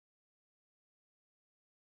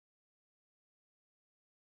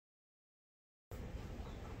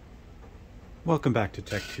Welcome back to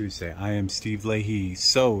Tech Tuesday. I am Steve Leahy.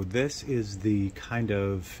 So this is the kind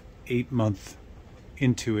of 8-month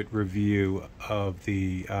into it review of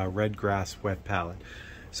the Redgrass Wet Palette.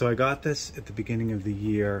 So I got this at the beginning of the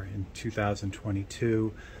year in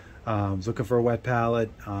 2022. I was looking for a wet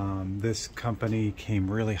palette. This company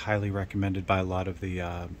came really highly recommended by a lot of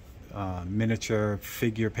the miniature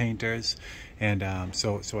figure painters, and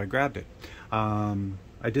so I grabbed it.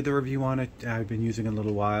 I did the review on it. I've been using it a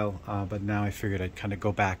little while, but now I figured I'd kind of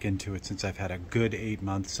go back into it since I've had a good 8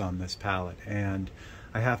 months on this palette. And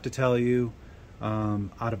I have to tell you,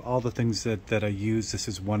 out of all the things that I use, this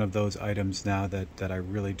is one of those items now that I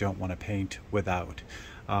really don't want to paint without.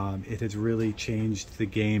 It has really changed the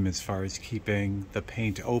game as far as keeping the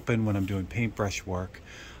paint open when I'm doing paintbrush work.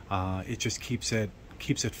 It just keeps it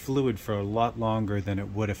fluid for a lot longer than it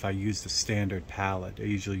would if I used a standard palette. I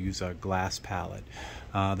usually use a glass palette.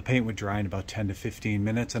 The paint would dry in about 10 to 15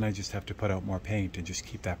 minutes, and I just have to put out more paint and just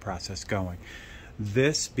keep that process going.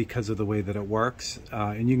 This, because of the way that it works,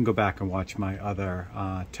 and you can go back and watch my other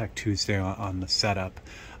Tech Tuesday on the setup,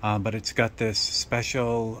 but it's got this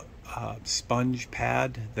special sponge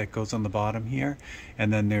pad that goes on the bottom here,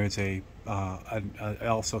 and then there's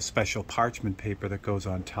also special parchment paper that goes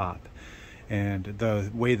on top. And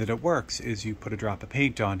the way that it works is you put a drop of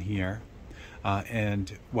paint on here,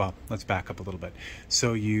 well, let's back up a little bit.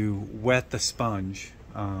 So you wet the sponge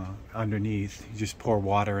underneath, you just pour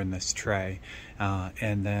water in this tray,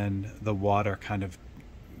 and then the water kind of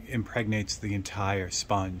impregnates the entire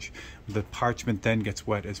sponge. The parchment then gets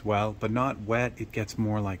wet as well, but not wet, it gets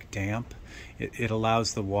more like damp. It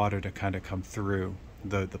allows the water to kind of come through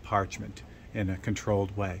the parchment in a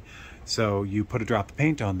controlled way. So you put a drop of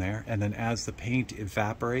paint on there, and then as the paint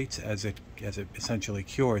evaporates, as it essentially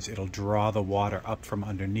cures, it'll draw the water up from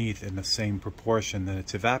underneath in the same proportion that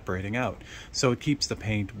it's evaporating out. So it keeps the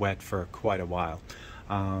paint wet for quite a while.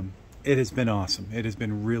 It has been awesome. It has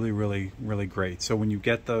been really, really, really great. So when you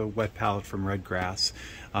get the wet palette from Redgrass,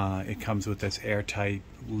 it comes with this airtight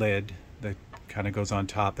lid that kind of goes on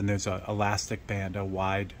top, and there's an elastic band, a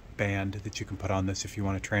wide band that you can put on this if you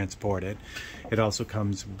want to transport it. It also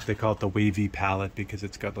comes, they call it the wavy palette because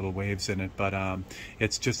it's got little waves in it, but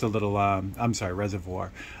it's just a little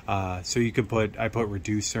reservoir. So you can I put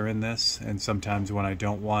reducer in this, and sometimes when I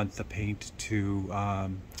don't want the paint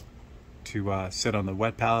to sit on the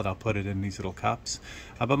wet palette, I'll put it in these little cups,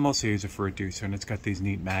 but mostly I use it for reducer, and it's got these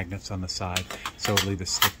neat magnets on the side, so it'll either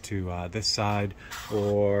stick to this side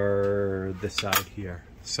or this side here.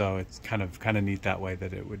 So it's kind of neat that way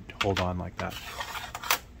that it would hold on like that.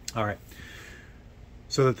 All right.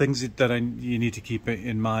 So the things that you need to keep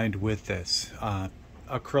in mind with this,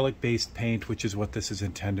 acrylic-based paint, which is what this is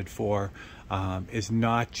intended for, is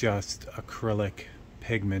not just acrylic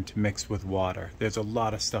pigment mixed with water. There's a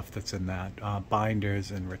lot of stuff that's in that,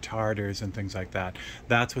 binders and retarders and things like that.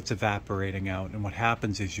 That's what's evaporating out, and what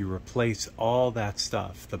happens is you replace all that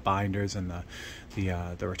stuff, the binders and the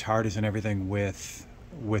retarders and everything, with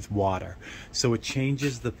water. So it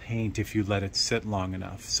changes the paint if you let it sit long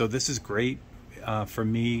enough. So this is great for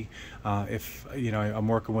me if I'm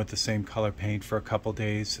working with the same color paint for a couple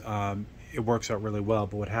days. It works out really well,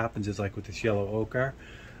 but what happens is, like with this yellow ochre,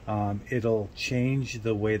 it'll change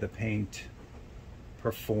the way the paint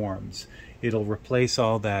performs. It'll replace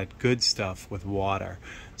all that good stuff with water.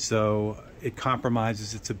 So it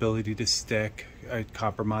compromises its ability to stick, it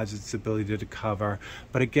compromises its ability to cover.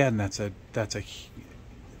 But again, that's a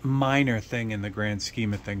minor thing in the grand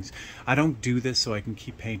scheme of things. I don't do this so I can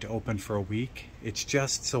keep paint open for a week. It's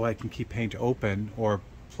just so I can keep paint open or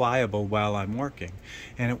pliable while I'm working,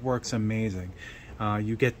 and it works amazing.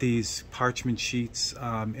 You get these parchment sheets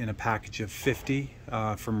in a package of 50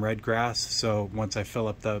 from Redgrass. So once I fill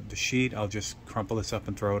up the sheet, I'll just crumple this up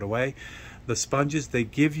and throw it away. The sponges, they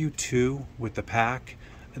give you 2 with the pack.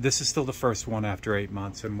 This is still the first one after 8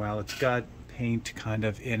 months, and while it's got paint kind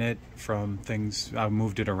of in it from things, I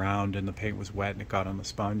moved it around and the paint was wet and it got on the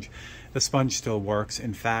sponge still works.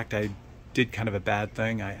 In fact, I did kind of a bad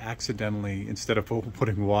thing. I accidentally, instead of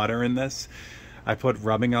putting water in this, I put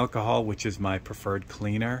rubbing alcohol, which is my preferred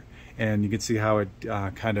cleaner, and you can see how it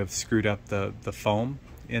kind of screwed up the foam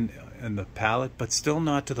in the palette, but still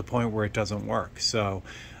not to the point where it doesn't work. So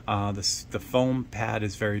the foam pad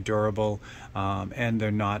is very durable, and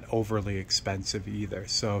they're not overly expensive either.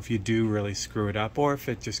 So if you do really screw it up, or if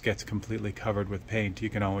it just gets completely covered with paint, you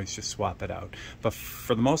can always just swap it out. But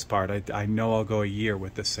for the most part, I know I'll go a year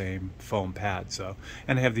with the same foam pad. So,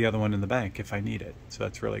 and I have the other one in the bank if I need it. So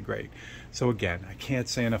that's really great. So again, I can't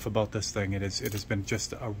say enough about this thing. It has been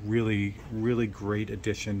just a really, really great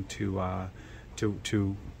addition to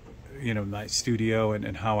my studio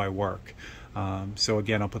and how I work. So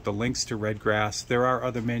again, I'll put the links to Redgrass. There are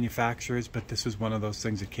other manufacturers, but this was one of those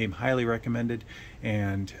things that came highly recommended,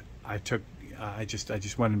 and I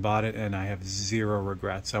just went and bought it, and I have zero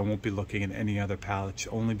regrets. I won't be looking at any other palettes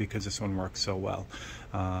only because this one works so well.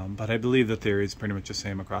 But I believe the theory is pretty much the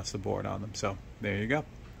same across the board on them. So there you go.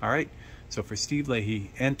 All right. So for Steve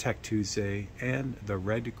Leahy and Tech Tuesday and the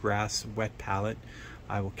Redgrass Wet Palette,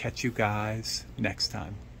 I will catch you guys next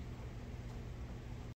time.